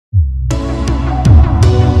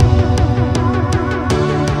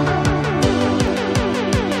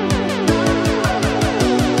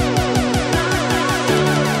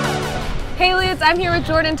I'm here with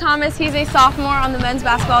Jordan Thomas. He's a sophomore on the men's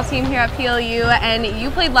basketball team here at PLU, and you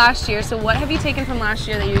played last year, so what have you taken from last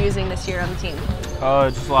year that you're using this year on the team?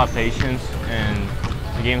 Just a lot of patience, and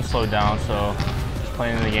the game slowed down, so just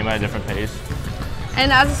playing the game at a different pace.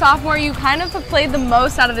 And as a sophomore, you kind of have played the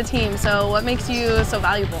most out of the team, so what makes you so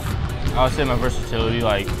valuable? I would say my versatility,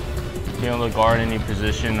 like being able to guard any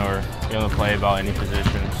position or being able to play about any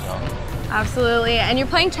position. So. Absolutely, and you're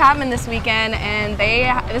playing Chapman this weekend, and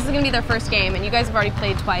this is going to be their first game, and you guys have already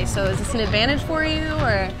played twice, so is this an advantage for you,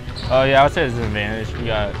 or? Yeah, I would say it's an advantage. We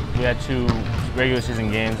had 2 regular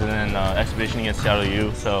season games and then exhibition against Seattle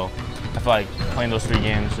U, so I feel like playing those 3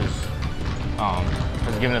 games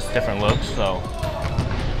has given us different looks, so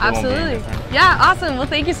absolutely. Yeah, awesome. Well,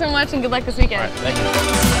 thank you so much, and good luck this weekend. All right, thank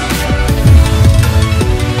you.